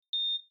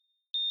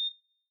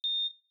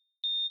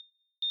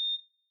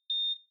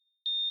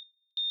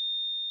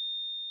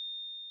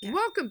Yeah.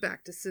 Welcome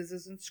back to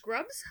Scissors and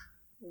Scrubs.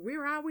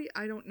 Where are we?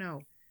 I don't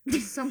know.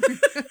 Somewhere,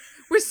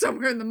 we're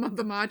somewhere in the month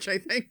of March, I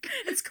think.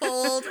 It's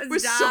cold.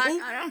 It's dark.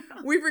 I don't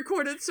know. We've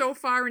recorded so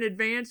far in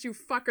advance, you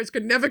fuckers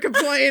could never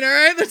complain, all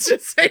right? Let's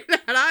just say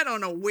that. I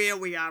don't know where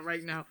we are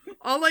right now.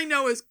 All I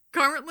know is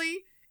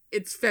currently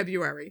it's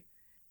February,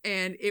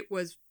 and it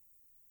was,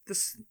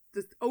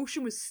 the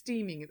ocean was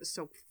steaming. It was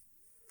so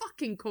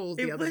fucking cold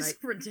the other night.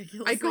 It was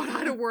ridiculous. I got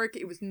out of work,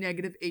 it was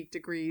 -8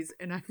 degrees,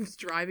 and I was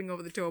driving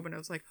over the Toba, and I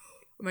was like,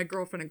 my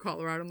girlfriend in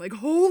Colorado, I'm like,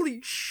 holy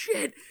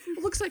shit,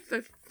 it looks like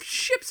the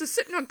ships are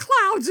sitting on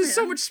clouds. There's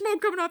so much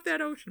smoke coming off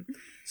that ocean.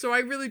 So I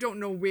really don't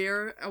know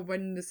where or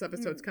when this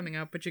episode's coming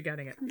out, but you're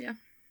getting it. Yeah.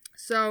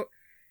 So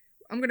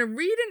I'm going to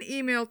read an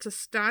email to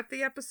start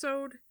the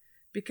episode,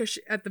 because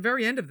at the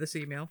very end of this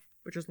email,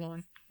 which is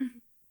long,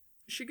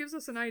 she gives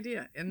us an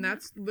idea, and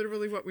that's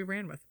literally what we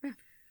ran with.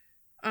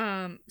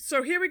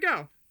 So here we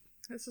go.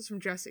 This is from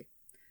Jessie.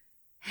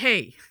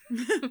 Hey.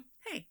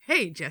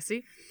 Hey,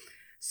 Jessie.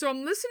 So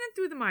I'm listening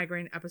through the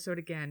migraine episode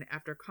again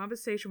after a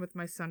conversation with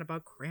my son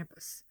about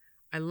Krampus.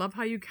 I love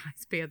how you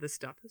guys pair this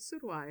stuff. So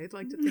do I. I'd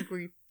like to think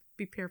we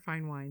pair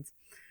fine wines.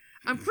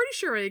 I'm pretty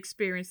sure I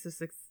experienced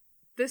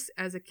this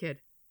as a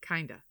kid.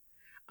 Kinda.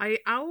 I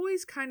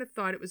always kind of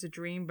thought it was a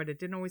dream, but it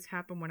didn't always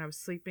happen when I was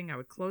sleeping. I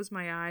would close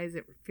my eyes.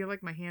 It would feel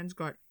like my hands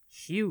got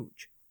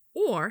huge.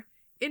 Or,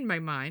 in my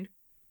mind,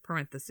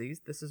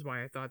 parentheses, this is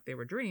why I thought they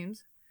were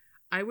dreams,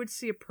 I would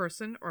see a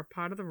person or a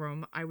part of the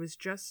room I was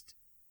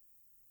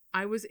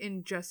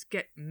in just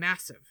get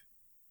massive.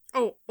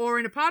 Oh, or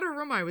in a part of the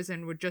room I was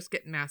in would just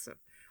get massive.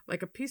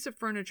 Like a piece of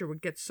furniture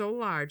would get so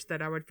large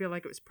that I would feel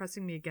like it was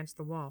pressing me against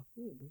the wall.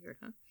 Ooh, weird,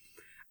 huh?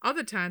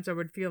 Other times I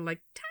would feel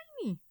like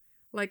tiny.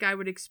 Like I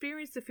would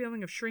experience the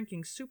feeling of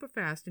shrinking super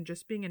fast and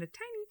just being in a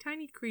tiny,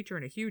 tiny creature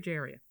in a huge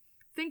area.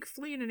 Think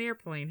fleeing an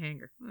airplane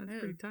hangar. Oh, that's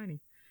pretty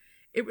tiny.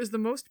 It was the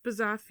most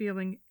bizarre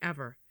feeling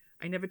ever.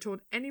 I never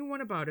told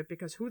anyone about it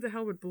because who the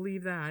hell would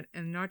believe that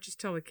and not just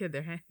tell a kid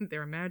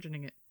they're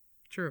imagining it.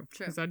 True.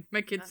 Because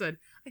my kid said,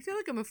 I feel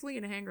like I'm a flea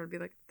in a hangar. I'd be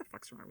like, what the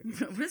fuck's wrong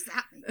with you? What does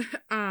that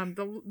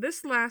mean?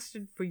 This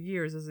lasted for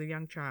years as a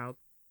young child.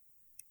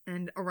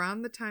 And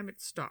around the time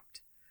it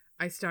stopped,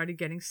 I started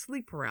getting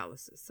sleep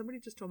paralysis. Somebody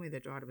just told me their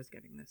daughter was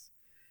getting this.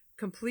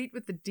 Complete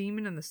with the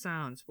demon and the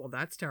sounds. Well,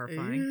 that's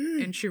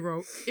terrifying. And she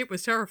wrote, it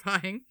was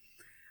terrifying.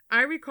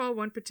 I recall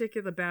one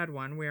particular bad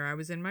one where I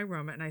was in my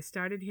room and I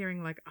started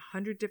hearing like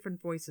 100 different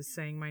voices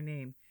saying my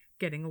name,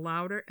 getting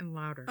louder and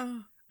louder.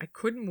 Oh. I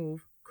couldn't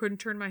move. Couldn't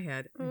turn my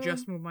head,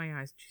 just move my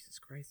eyes. Jesus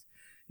Christ.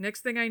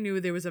 Next thing I knew,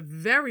 there was a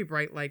very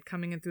bright light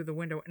coming in through the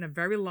window and a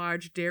very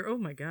large,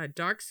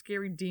 dark,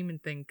 scary demon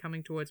thing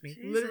coming towards me.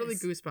 Jesus. Literally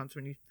goosebumps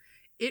when you...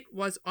 It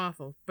was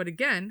awful. But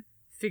again,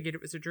 figured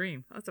it was a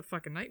dream. That's a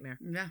fucking nightmare.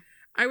 Yeah.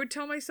 I would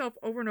tell myself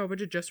over and over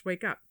to just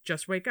wake up.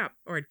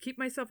 Or I'd keep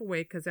myself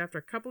awake because after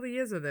a couple of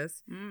years of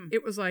this,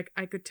 it was like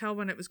I could tell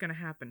when it was going to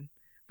happen.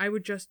 I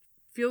would just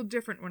feel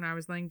different when I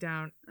was laying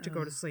down to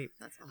go to sleep.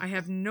 That's awful. I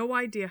have no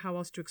idea how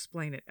else to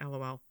explain it,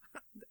 LOL.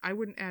 I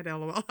wouldn't add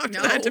LOL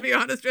after that, to be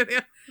honest with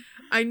you.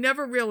 I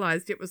never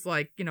realized it was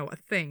like, a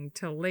thing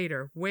till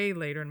later, way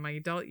later in my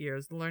adult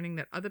years, learning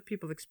that other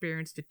people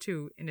experienced it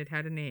too, and it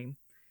had a name.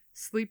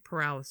 Sleep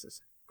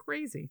paralysis.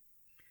 Crazy.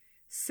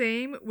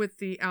 Same with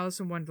the Alice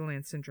in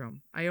Wonderland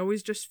syndrome. I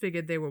always just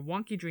figured they were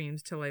wonky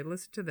dreams till I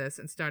listened to this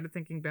and started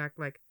thinking back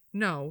like,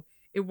 no,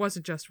 it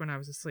wasn't just when I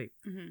was asleep.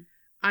 Mm-hmm.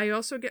 I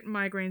also get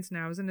migraines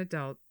now as an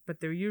adult,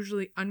 but they're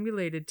usually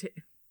unrelated to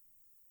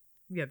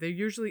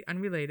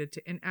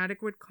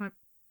inadequate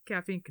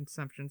caffeine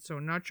consumption, so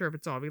I'm not sure if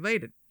it's all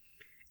related.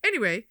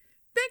 Anyway,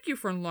 thank you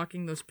for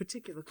unlocking those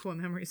particular core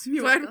memories.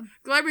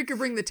 Glad we could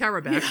bring the terror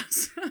back.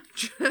 Yes.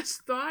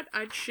 Just thought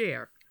I'd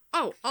share.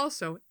 Oh,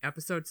 also,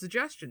 episode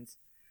suggestions.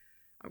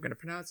 I'm going to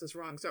pronounce this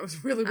wrong, so I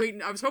was really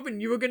waiting. I was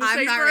hoping you were going to say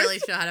I'm not first. really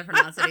sure how to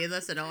pronounce it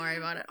either, so don't worry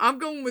about it. I'm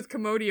going with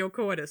Commotio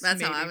Cordis.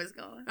 That's how I was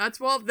going.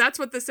 That's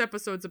what this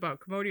episode's about,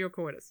 Commotio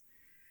Cordis.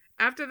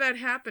 After that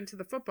happened to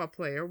the football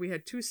player, we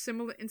had 2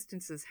 similar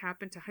instances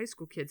happen to high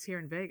school kids here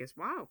in Vegas.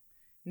 Wow.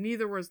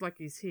 Neither were as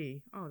lucky as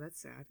he. Oh,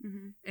 that's sad.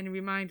 Mm-hmm. And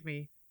remind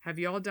me, have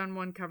you all done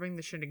one covering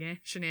the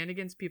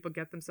shenanigans people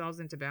get themselves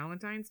into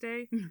Valentine's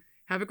Day?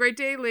 Have a great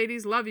day,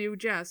 ladies. Love you,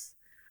 Jess.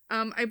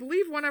 I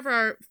believe one of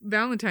our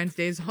Valentine's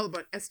Day is all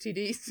about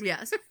STDs.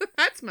 Yes.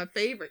 That's my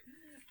favorite.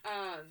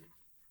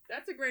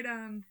 That's a great,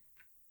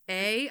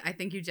 I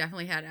think you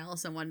definitely had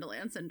Alice in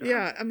Wonderland syndrome.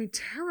 Yeah, I mean,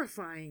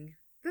 terrifying.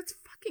 That's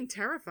fucking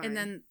terrifying. And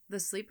then the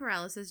sleep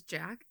paralysis,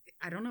 Jack,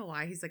 I don't know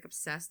why he's like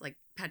obsessed, like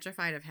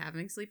petrified of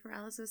having sleep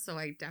paralysis. So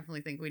I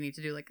definitely think we need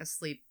to do like a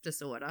sleep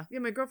disorder. Yeah,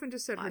 my girlfriend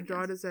just said her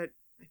daughter's at,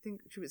 I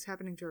think she was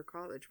happening to her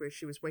college where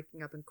she was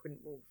waking up and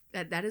couldn't move.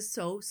 That is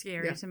so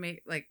scary to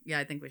me. Like, yeah,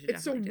 I think we should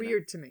definitely do that. It's so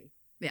weird to me.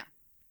 Yeah.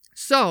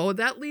 So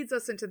that leads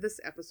us into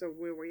this episode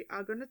where we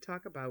are going to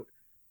talk about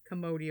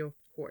Commotio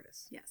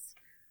Cordis. Yes.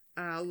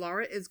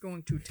 Laura is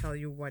going to tell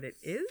you what it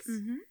is.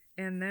 Mm-hmm.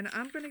 And then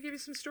I'm going to give you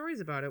some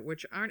stories about it,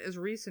 which aren't as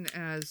recent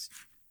as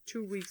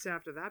 2 weeks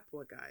after that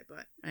poor guy,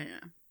 but... I know.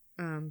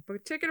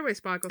 But take it away,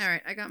 Sparkles. All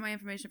right, I got my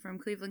information from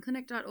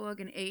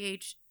clevelandclinic.org and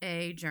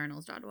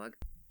ahajournals.org.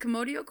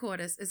 Commotio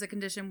Cordis is a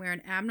condition where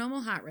an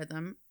abnormal heart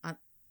rhythm,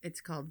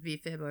 it's called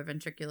VFib or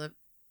ventricular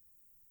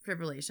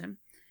fibrillation,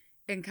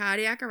 and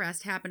cardiac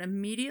arrest happen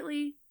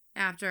immediately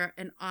after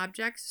an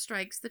object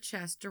strikes the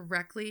chest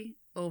directly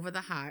over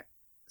the heart,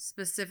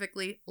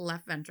 specifically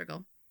left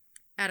ventricle,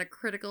 at a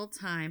critical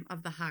time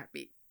of the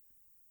heartbeat.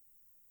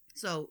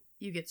 So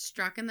you get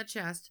struck in the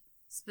chest,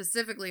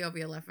 specifically over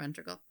your left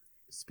ventricle.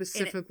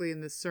 Specifically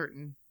in this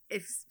certain...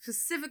 It's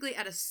specifically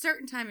at a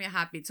certain time of your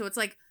heartbeat. So it's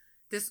like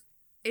this...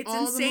 It's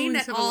all insane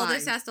that all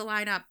this has to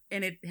line up,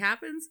 and it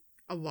happens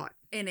a lot.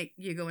 And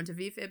you go into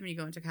VFib and you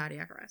go into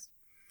cardiac arrest.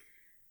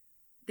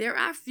 There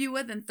are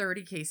fewer than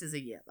 30 cases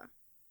a year,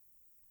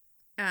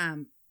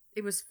 though.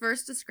 It was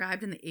first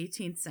described in the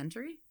 18th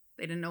century.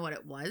 They didn't know what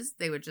it was.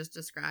 They would just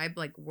describe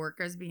like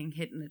workers being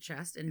hit in the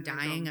chest and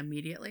dying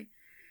immediately.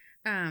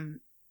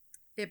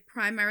 It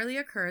primarily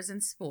occurs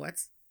in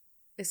sports,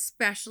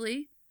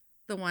 especially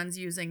the ones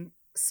using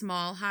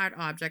small, hard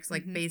objects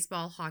like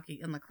baseball,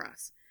 hockey, and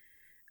lacrosse.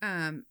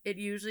 It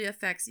usually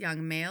affects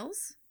young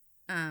males.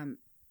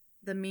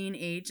 The mean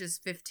age is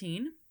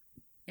 15,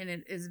 and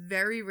it is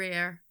very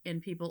rare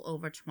in people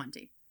over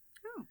 20.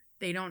 Oh.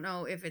 They don't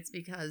know if it's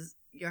because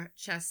your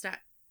chest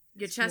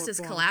is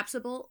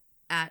collapsible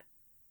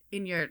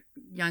in your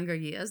younger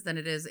years than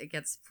it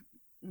gets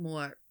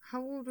more.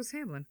 How old was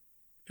Hamlin?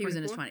 24? He was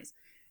in his 20s.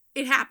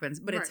 It happens,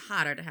 but it's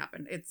harder to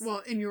happen.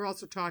 And you're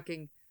also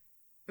talking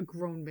a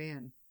grown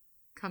man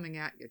coming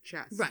at your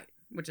chest. Right,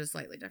 which is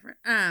slightly different.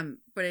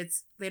 But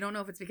they don't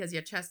know if it's because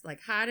your chest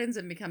like hardens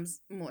and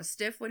becomes more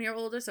stiff when you're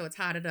older, so it's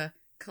harder to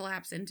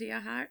collapse into your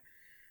heart.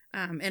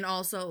 And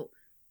also,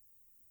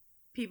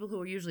 people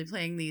who are usually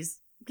playing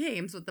these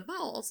games with the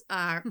balls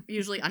are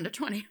usually under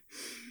 20.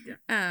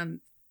 Yeah.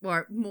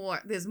 Or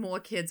more. There's more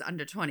kids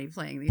under 20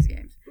 playing these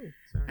games. Ooh,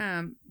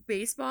 sorry.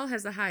 Baseball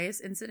has the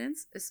highest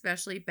incidence,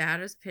 especially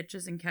batters,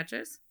 pitchers, and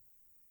catchers.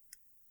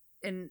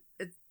 And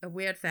it's a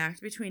weird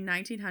fact, between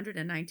 1900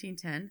 and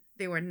 1910,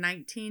 there were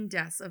 19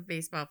 deaths of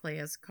baseball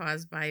players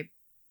caused by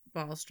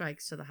ball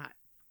strikes to the heart.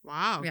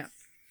 Wow. Yeah.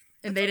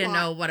 And they didn't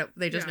know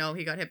they just know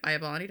he got hit by a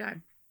ball and he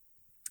died.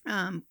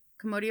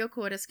 Commotio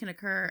Cordis can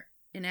occur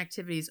in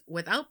activities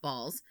without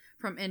balls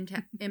from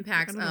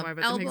impacts of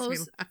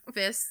elbows,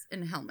 fists,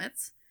 and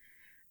helmets.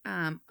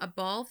 A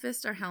ball,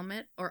 fist, or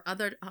helmet or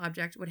other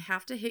object would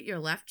have to hit your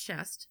left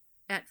chest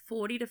at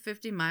 40 to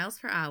 50 miles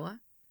per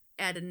hour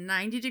at a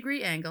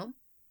 90-degree angle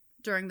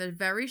during the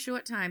very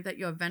short time that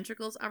your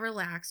ventricles are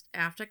relaxed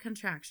after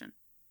contraction.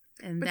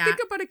 But think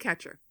about a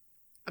catcher.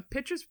 A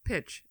pitcher's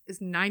pitch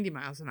is 90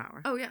 miles an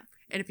hour. Oh, yeah.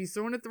 And if he's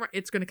throwing it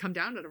it's going to come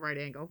down at the right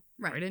angle.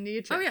 Right into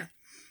your chest. Oh, yeah.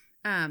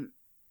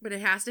 But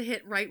it has to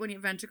hit right when your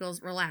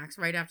ventricles relax,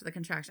 right after the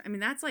contraction. I mean,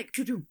 that's like,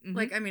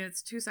 like, I mean,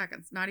 it's 2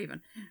 seconds, not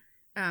even.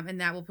 And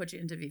that will put you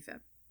into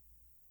VFib.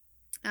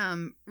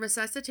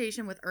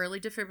 Resuscitation with early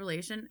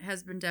defibrillation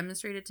has been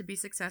demonstrated to be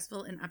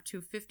successful in up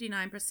to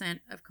 59%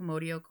 of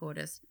Commotio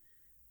Cordis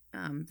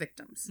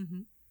victims.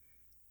 Mm-hmm.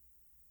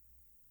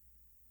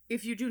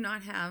 If you do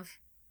not have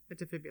a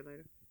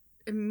defibrillator,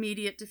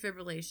 immediate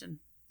defibrillation,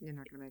 you're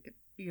not going to make it.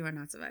 You are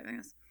not surviving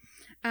this.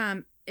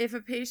 If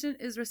a patient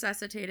is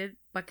resuscitated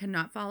but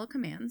cannot follow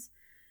commands,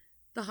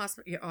 the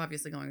hospital, you're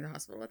obviously going to the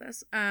hospital with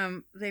this.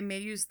 They may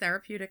use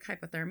therapeutic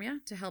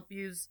hypothermia to help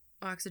use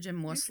oxygen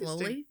more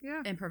slowly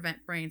and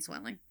prevent brain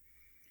swelling.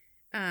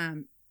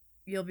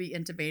 You'll be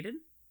intubated.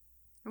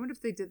 I wonder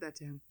if they did that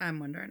to him. I'm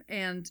wondering.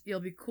 And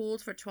you'll be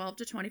cooled for 12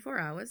 to 24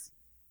 hours.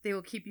 They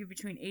will keep you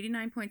between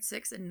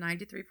 89.6 and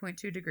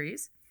 93.2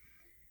 degrees.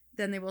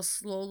 Then they will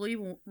slowly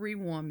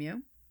rewarm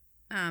you.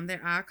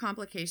 There are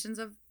complications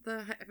of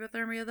the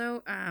hypothermia,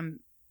 though.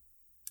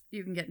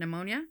 You can get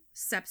pneumonia,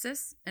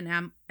 sepsis,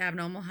 an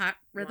abnormal heart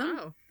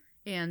rhythm,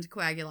 and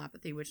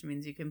coagulopathy, which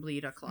means you can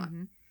bleed or clot.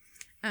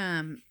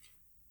 Mm-hmm.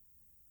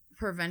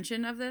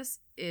 Prevention of this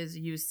is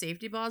use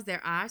safety balls.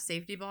 There are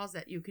safety balls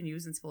that you can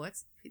use in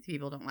sports.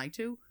 People don't like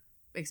to,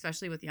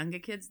 especially with younger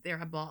kids. There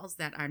are balls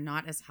that are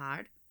not as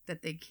hard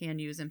that they can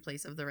use in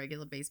place of the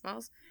regular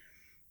baseballs.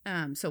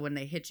 So when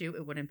they hit you,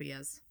 it wouldn't be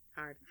as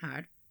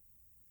hard.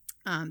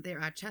 There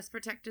are chest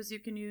protectors you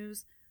can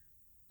use.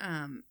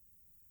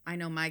 I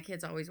know my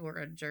kids always wore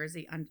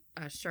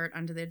a shirt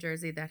under their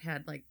jersey that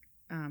had like,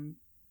 I don't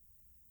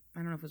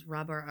know if it was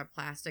rubber or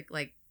plastic,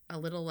 like a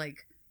little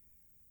like,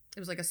 it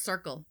was like a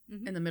circle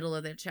in the middle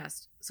of their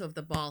chest. So if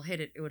the ball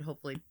hit it, it would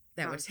hopefully,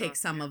 would take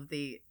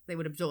they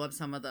would absorb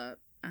some of the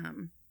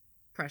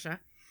pressure.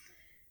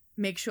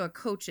 Make sure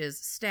coaches,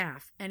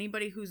 staff,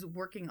 anybody who's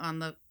working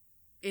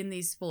in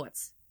these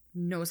sports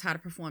knows how to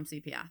perform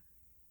CPR.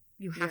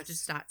 You have to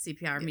start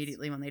CPR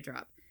immediately when they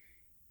drop.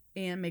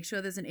 And make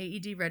sure there's an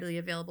AED readily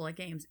available at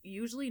games.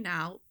 Usually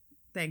now,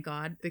 thank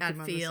God, at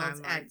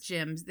fields, at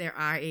gyms, there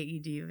are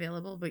AED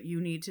available, but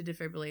you need to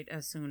defibrillate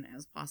as soon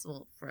as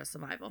possible for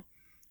survival.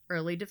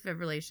 Early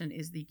defibrillation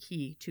is the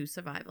key to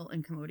survival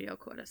in Commotio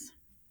Cordis.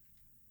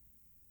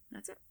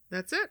 That's it.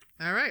 That's it.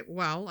 All right.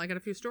 Well, I got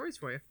a few stories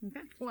for you.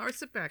 Okay. Laura,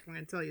 sit back. I'm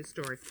going to tell you a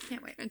story.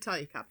 Can't wait. And tell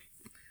you a couple.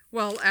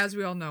 Well, as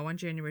we all know, on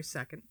January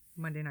 2nd,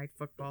 Monday Night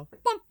Football,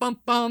 bum,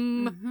 bum,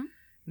 bum, Mm-hmm.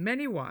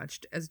 many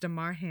watched as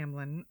Damar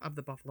Hamlin of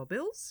the Buffalo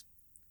Bills.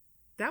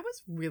 That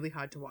was really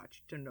hard to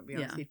watch, to be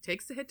honest. Yeah. He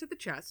takes the hit to the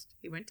chest.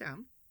 He went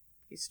down.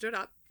 He stood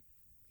up.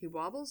 He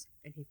wobbles,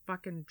 and he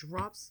fucking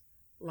drops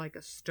like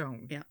a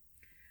stone.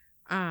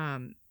 Yeah.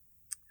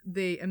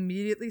 They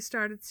immediately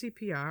started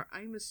CPR.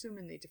 I'm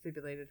assuming they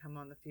defibrillated him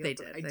on the field. They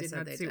did. I They did said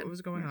not they see did. what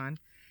was going on.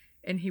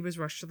 And he was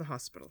rushed to the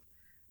hospital.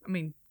 I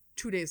mean,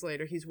 2 days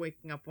later, he's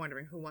waking up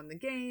wondering who won the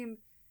game.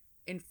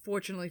 And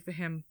fortunately for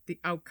him, the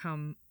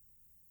outcome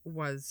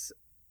was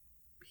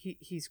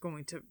he's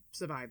going to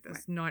survive this.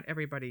 Right. Not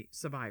everybody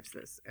survives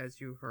this, as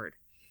you heard.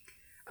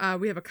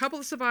 We have a couple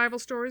of survival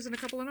stories and a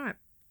couple of not.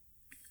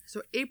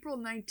 So April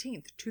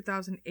 19th,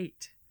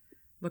 2008,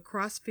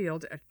 lacrosse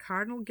field at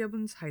Cardinal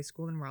Gibbons High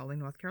School in Raleigh,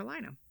 North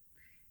Carolina.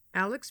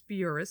 Alex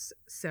Burris,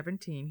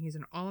 17, he's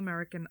an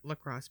All-American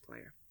lacrosse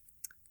player.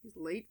 He's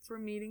late for a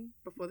meeting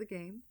before the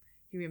game.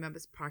 He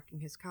remembers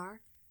parking his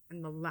car,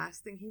 and the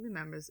last thing he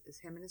remembers is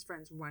him and his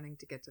friends running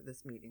to get to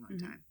this meeting on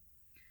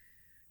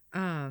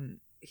time.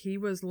 He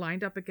was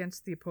lined up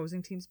against the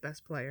opposing team's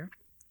best player.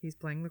 He's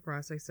playing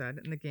lacrosse, I said,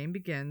 and the game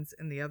begins,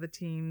 and the other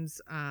team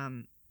is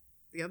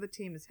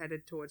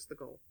headed towards the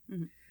goal.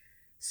 Mm-hmm.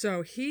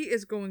 So he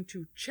is going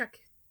to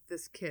check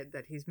this kid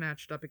that he's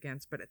matched up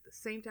against, but at the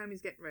same time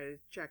he's getting ready to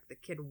check, the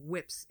kid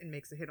whips and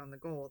makes a hit on the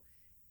goal.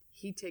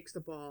 He takes the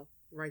ball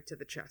right to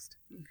the chest.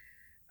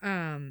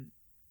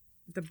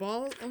 The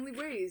ball only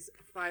weighs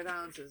 5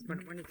 ounces,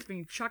 but when it's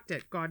being chucked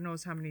at God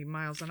knows how many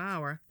miles an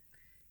hour,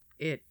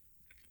 it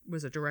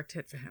was a direct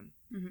hit for him.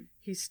 Mm-hmm.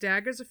 He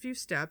staggers a few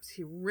steps,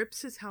 he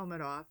rips his helmet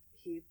off,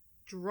 he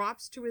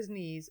drops to his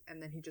knees,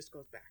 and then he just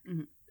goes back,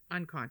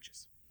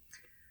 unconscious.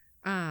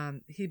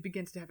 He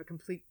begins to have a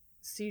complete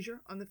seizure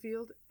on the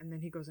field, and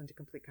then he goes into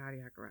complete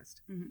cardiac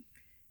arrest. Mm-hmm.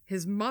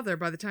 His mother,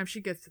 by the time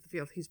she gets to the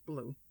field, he's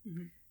blue.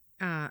 Mm-hmm.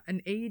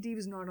 An AED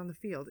was not on the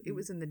field. It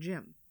was in the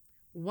gym.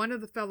 One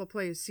of the fellow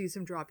players sees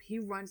him drop. He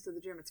runs to the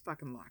gym. It's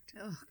fucking locked.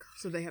 Oh, God.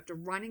 So they have to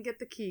run and get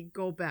the key,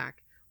 go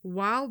back.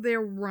 While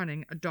they're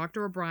running, a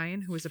Dr.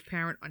 O'Brien, who is a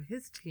parent on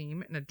his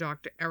team, and a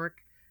Dr.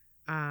 Eric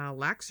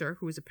Laxer,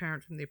 who is a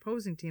parent from the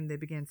opposing team, they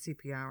began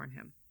CPR on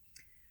him.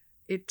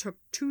 It took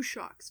 2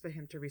 shocks for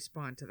him to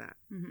respond to that.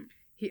 Mm-hmm.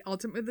 He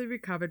ultimately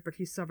recovered, but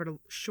he suffered a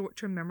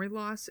short-term memory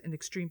loss and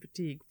extreme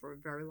fatigue for a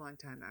very long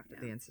time after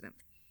the incident.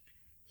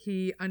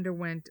 He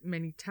underwent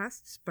many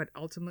tests, but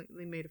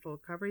ultimately made a full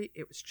recovery.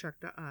 It was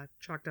chalked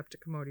up to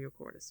Commotio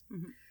Cordis.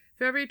 Mm-hmm.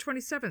 February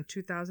 27th,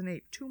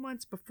 2008, 2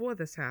 months before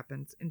this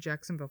happens, in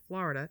Jacksonville,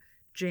 Florida,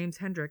 James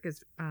Hendrick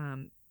is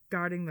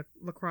guarding the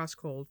lacrosse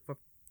goal for...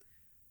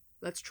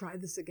 Let's try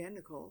this again,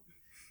 Nicole.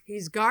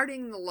 He's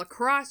guarding the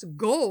lacrosse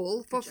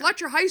goal for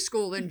Fletcher High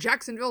School in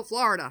Jacksonville,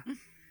 Florida.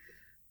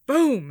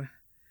 Boom!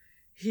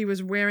 He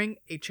was wearing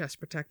a chest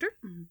protector,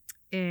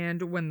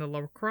 and when the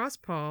lacrosse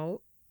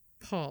ball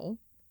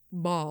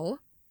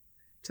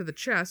to the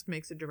chest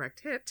makes a direct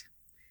hit,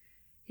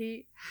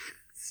 he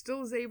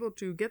still is able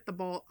to get the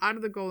ball out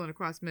of the goal and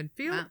across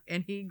midfield,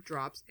 and he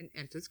drops and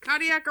enters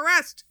cardiac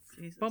arrest.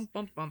 Jesus. Bump,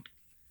 bump, bump.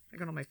 I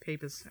got all my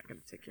papers I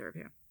got to take care of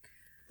here.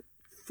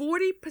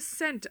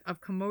 40% of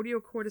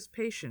Commotio Cordis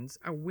patients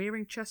are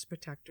wearing chest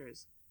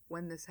protectors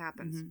when this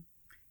happens.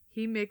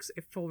 He makes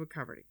a full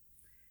recovery.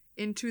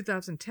 In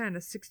 2010, a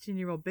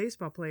 16-year-old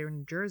baseball player in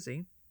New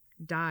Jersey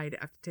died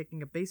after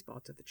taking a baseball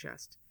to the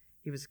chest.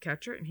 He was a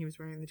catcher, and he was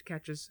wearing the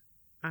catcher's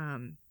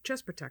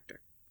chest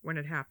protector when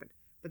it happened.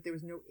 But there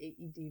was no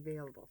AED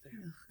available for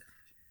him.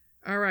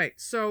 All right,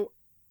 so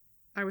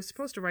I was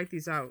supposed to write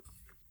these out,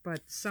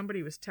 but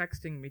somebody was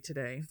texting me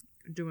today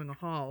doing a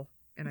haul,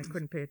 and I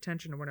couldn't pay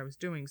attention to what I was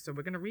doing, so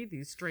we're going to read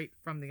these straight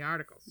from the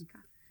articles. Okay.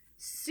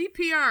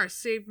 CPR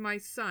saved my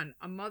son,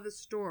 a mother's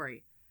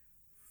story,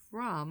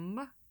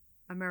 from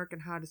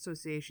American Heart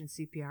Association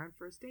CPR and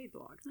First Aid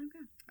blog.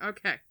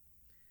 Okay.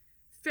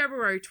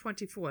 February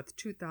 24th,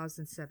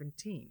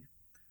 2017.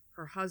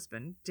 Her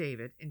husband,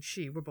 David, and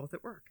she were both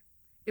at work.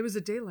 It was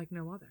a day like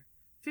no other.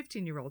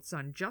 15-year-old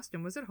son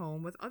Justin was at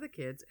home with other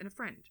kids and a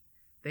friend.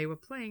 They were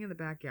playing in the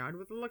backyard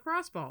with a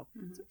lacrosse ball.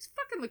 So it's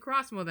fucking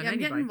lacrosse more than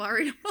anybody. I'm getting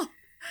worried about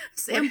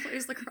Sam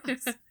plays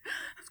lacrosse.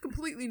 It's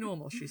completely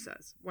normal, she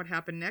says. What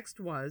happened next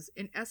was,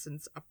 in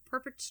essence, a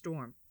perfect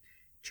storm.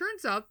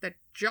 Turns out that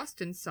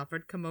Justin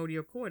suffered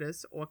Commotio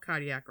Cordis, or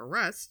cardiac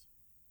arrest,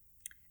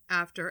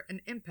 after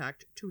an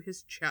impact to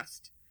his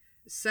chest.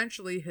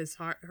 Essentially,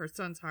 her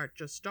son's heart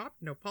just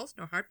stopped. No pulse,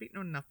 no heartbeat,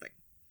 no nothing.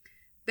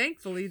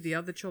 Thankfully, the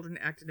other children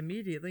acted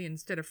immediately.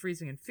 Instead of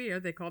freezing in fear,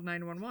 they called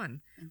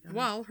 911,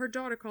 while her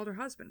daughter called her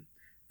husband.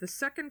 The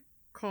second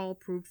call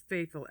proved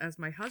fatal, as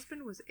my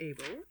husband was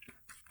able,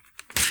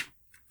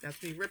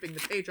 that's me ripping the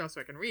page off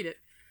so I can read it,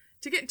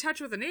 to get in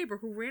touch with a neighbor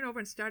who ran over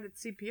and started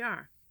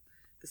CPR.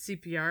 The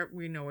CPR,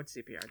 we know what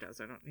CPR does.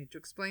 I don't need to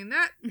explain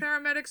that.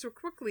 Paramedics were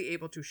quickly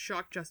able to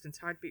shock Justin's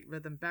heartbeat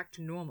rhythm back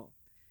to normal.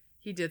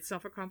 He did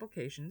suffer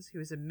complications. He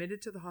was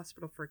admitted to the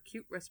hospital for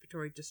acute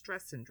respiratory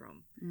distress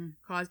syndrome.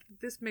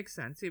 This makes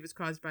sense. It was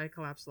caused by a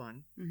collapsed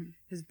lung.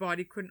 His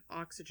body couldn't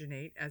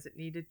oxygenate as it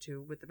needed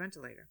to with the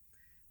ventilator.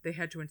 They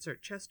had to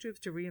insert chest tubes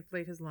to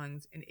reinflate his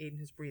lungs and aid in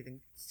his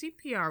breathing.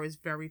 CPR is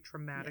very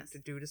traumatic to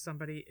do to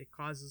somebody.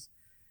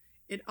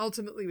 It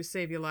ultimately will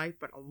save your life,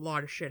 but a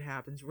lot of shit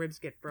happens. Ribs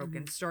get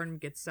broken, sternum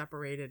gets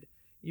separated.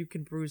 You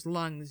can bruise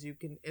lungs.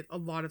 A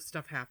lot of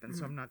stuff happens,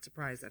 so I'm not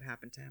surprised that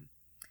happened to him.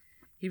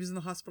 He was in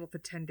the hospital for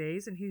 10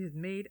 days, and he has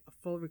made a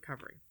full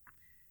recovery.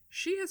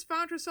 She has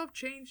found herself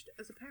changed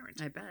as a parent.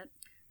 I bet.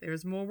 There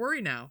is more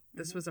worry now.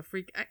 This was a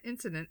freak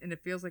incident, and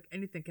it feels like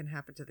anything can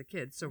happen to the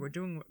kids, so we're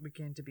doing what we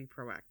can to be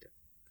proactive.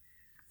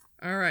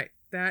 All right,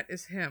 that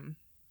is him.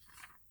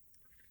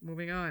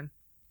 Moving on.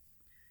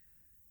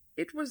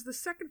 It was the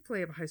second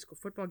play of a high school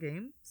football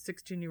game.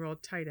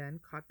 16-year-old tight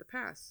end caught the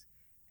pass.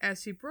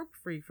 As he broke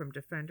free from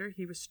defender,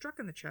 he was struck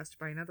in the chest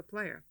by another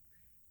player.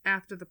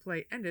 After the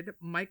play ended,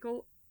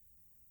 Michael,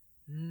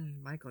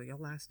 your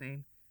last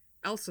name,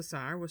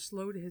 Elsasar was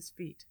slow to his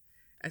feet.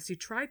 As he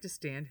tried to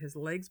stand, his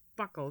legs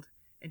buckled,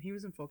 and he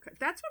was in full cut.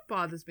 That's what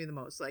bothers me the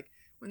most. Like,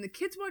 when the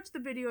kids watch the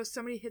video,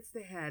 somebody hits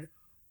their head.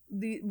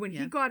 When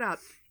he got up,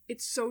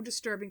 it's so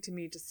disturbing to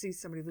me to see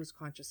somebody lose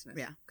consciousness.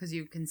 Yeah, because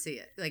you can see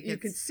it. Like, you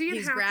can see it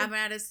he's happen. grabbing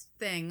at his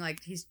thing,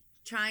 like, he's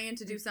trying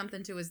to do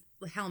something to his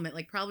helmet,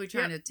 like, probably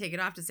trying to take it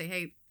off to say,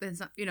 hey, it's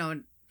not,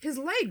 and his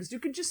legs. You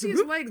could just see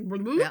his legs.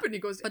 And he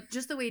goes. But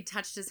just the way he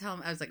touched his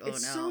helmet, I was like, oh,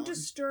 it's so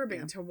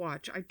disturbing to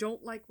watch. I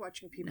don't like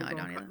watching people go.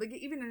 Like,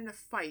 even in a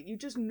fight, you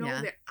just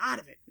know they're out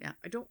of it. Yeah.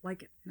 I don't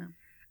like it.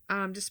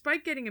 No.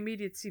 Despite getting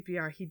immediate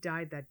CPR, he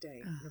died that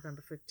day,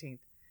 November 15th.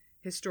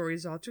 His story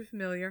is all too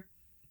familiar.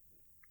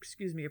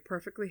 A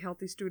perfectly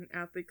healthy student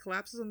athlete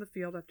collapses on the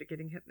field after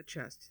getting hit in the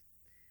chest.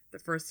 The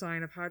first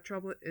sign of heart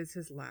trouble is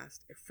his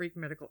last, a freak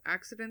medical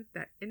accident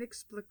that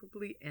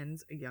inexplicably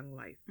ends a young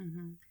life.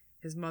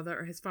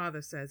 His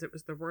father says, it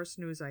was the worst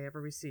news I ever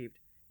received.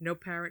 No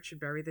parent should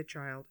bury their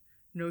child.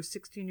 No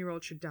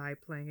 16-year-old should die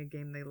playing a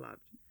game they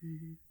loved.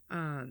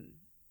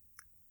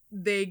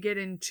 They get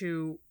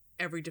into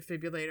every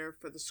defibrillator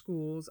for the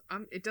schools.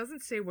 It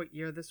doesn't say what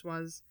year this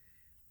was,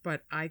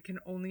 but I can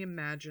only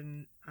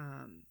imagine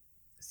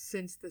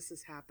since this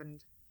has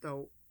happened,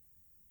 though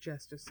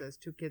Jester says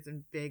 2 kids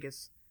in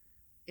Vegas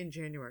in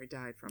January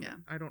died from it.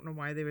 I don't know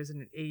why there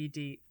isn't an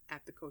AED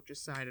at the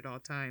coach's side at all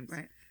times.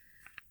 Right.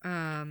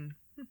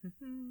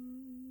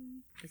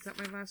 Is that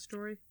my last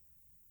story?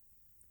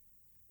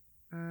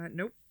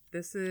 Nope.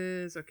 This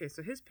is okay.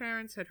 So his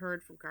parents had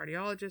heard from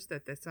cardiologists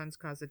that their son's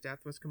cause of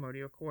death was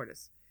Commotio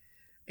Cordis.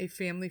 A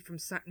family from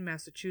Sutton,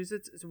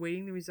 Massachusetts is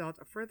awaiting the result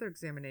of further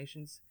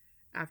examinations.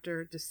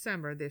 After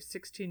December, their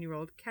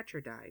 16-year-old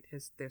catcher died.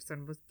 Their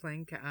son was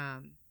playing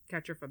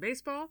catcher for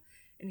baseball,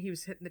 and he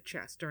was hit in the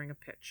chest during a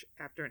pitch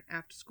after an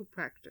after-school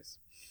practice.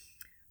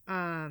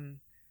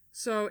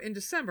 So in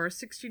December, a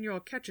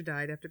 16-year-old catcher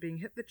died after being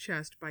hit in the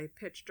chest by a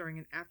pitch during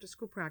an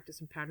after-school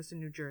practice in Paterson,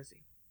 New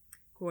Jersey.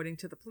 According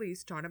to the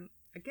police, Thomas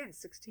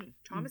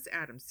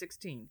Adams,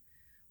 16,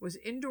 was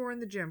indoor in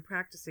the gym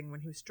practicing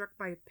when he was struck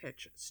by a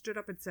pitch, stood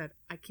up and said,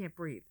 "I can't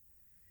breathe."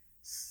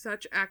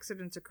 Such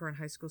accidents occur in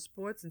high school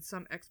sports, and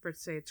some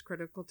experts say it's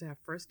critical to have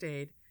first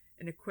aid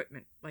and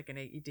equipment like an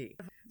AED.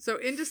 So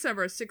in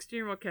December, a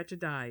 16-year-old catcher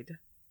died.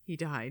 He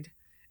died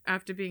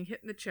after being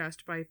hit in the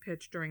chest by a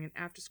pitch during an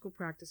after-school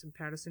practice in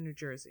Paterson, New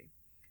Jersey.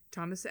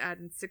 Thomas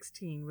Adams,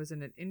 16, was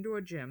in an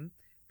indoor gym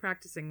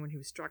practicing when he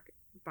was struck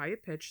by a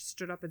pitch,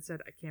 stood up and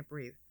said, "I can't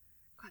breathe."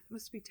 God, that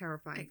must be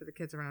terrifying for the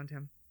kids around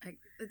him.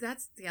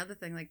 That's the other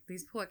thing, like,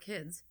 these poor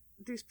kids.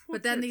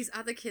 But then these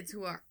other kids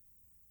who are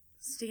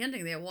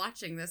standing there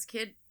watching this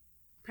kid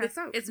pass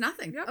out. It's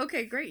nothing. Yep.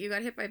 Okay, great. You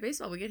got hit by a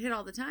baseball. We get hit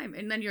all the time.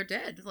 And then you're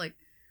dead. Like,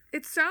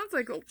 it sounds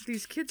like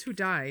these kids who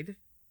died,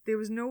 there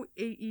was no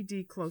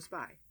AED close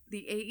by.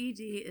 The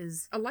AED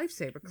is a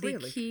lifesaver,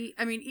 clearly. The key,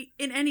 I mean,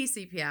 in any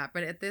CPR,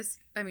 but at this,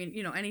 I mean,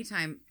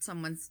 anytime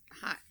someone's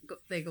hot,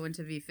 they go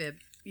into VFib,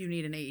 you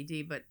need an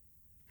AED, but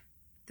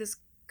these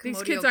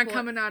kids aren't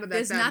coming out of that.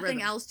 There's nothing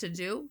rhythm. else to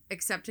do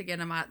except to get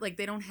them out. Like,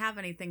 they don't have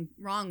anything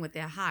wrong with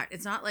their heart.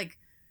 It's not like,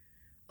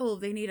 oh,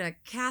 they need a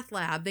cath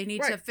lab. They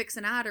need to fix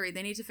an artery.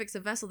 They need to fix a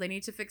vessel. They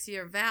need to fix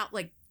your valve.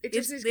 Like,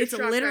 it's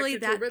literally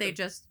that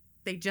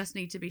they just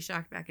need to be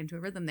shocked back into a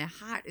rhythm. Their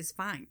heart is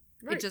fine.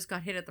 Right. It just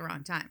got hit at the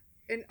wrong time.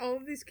 And all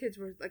of these kids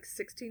were like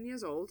 16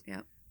 years old.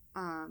 Yep.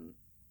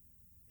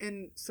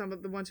 And some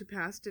of the ones who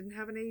passed didn't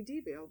have an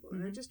AED available.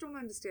 And I just don't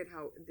understand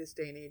how in this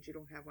day and age you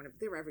don't have one.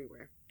 They're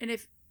everywhere. And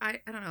if, I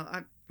don't know,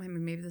 I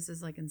mean, maybe this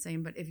is like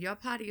insane, but if you're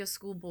part of your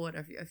school board,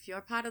 or if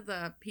you're part of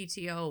the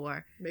PTO,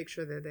 or... Make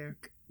sure they're there.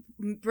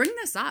 Bring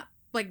this up.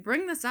 Like,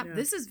 bring this up. Yeah.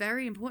 This is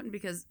very important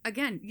because,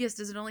 again, yes,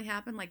 does it only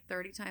happen like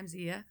 30 times a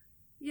year?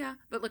 Yeah,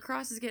 but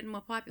lacrosse is getting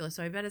more popular,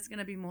 so I bet it's going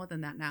to be more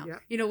than that now.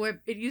 Yep.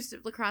 Where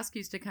lacrosse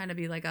used to kind of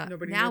be like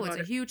Nobody now it's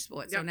a huge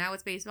sport. Yep. So now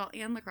it's baseball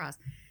and lacrosse.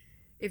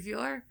 If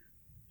you're,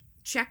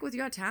 check with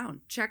your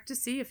town. Check to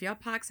see if your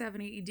parks have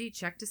an AED.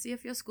 Check to see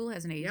if your school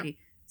has an AED. Yep.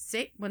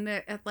 say when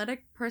the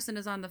athletic person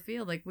is on the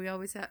field, like we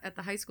always have at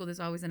the high school, there's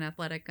always an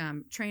athletic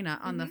trainer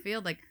on the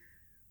field. Like,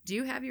 do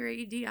you have your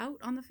AED out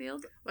on the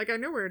field? Like, I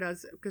know where it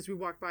is because we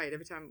walk by it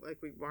every time. Like,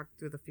 we walk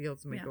through the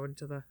fields and we go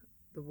into the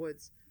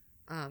woods.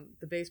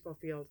 The baseball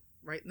field,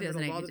 right in the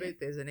middle of all the base,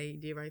 there's an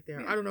AED right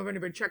there. Yeah. I don't know if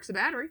anybody checks the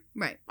battery.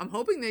 Right. I'm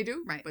hoping they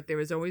do. Right. But there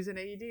is always an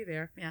AED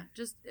there. Yeah.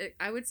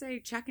 I would say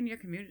check in your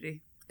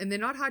community. And they're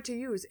not hard to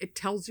use. It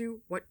tells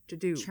you what to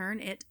do. Turn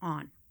it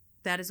on.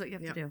 That is what you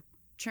have to do.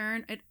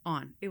 Turn it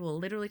on. It will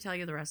literally tell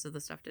you the rest of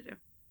the stuff to do.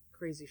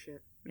 Crazy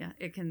shit. Yeah,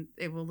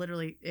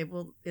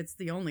 it's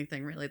the only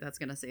thing really that's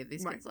going to save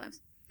these kids'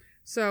 lives.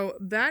 So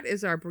that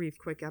is our brief,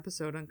 quick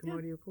episode on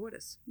Commotio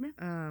Cordis.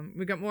 Yeah.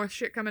 We got more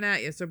shit coming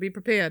at you, so be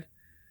prepared.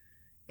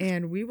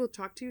 And we will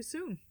talk to you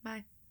soon.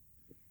 Bye.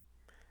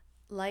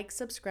 Like,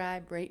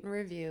 subscribe, rate, and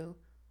review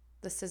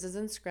the Scissors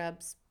and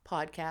Scrubs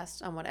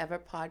podcast on whatever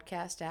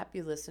podcast app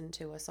you listen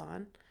to us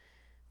on.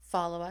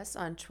 Follow us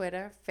on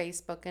Twitter,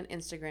 Facebook, and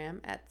Instagram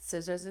at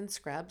Scissors and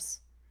Scrubs.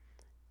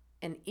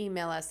 And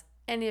email us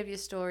any of your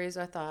stories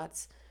or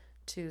thoughts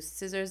to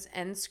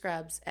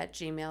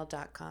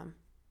scissorsandscrubs@gmail.com.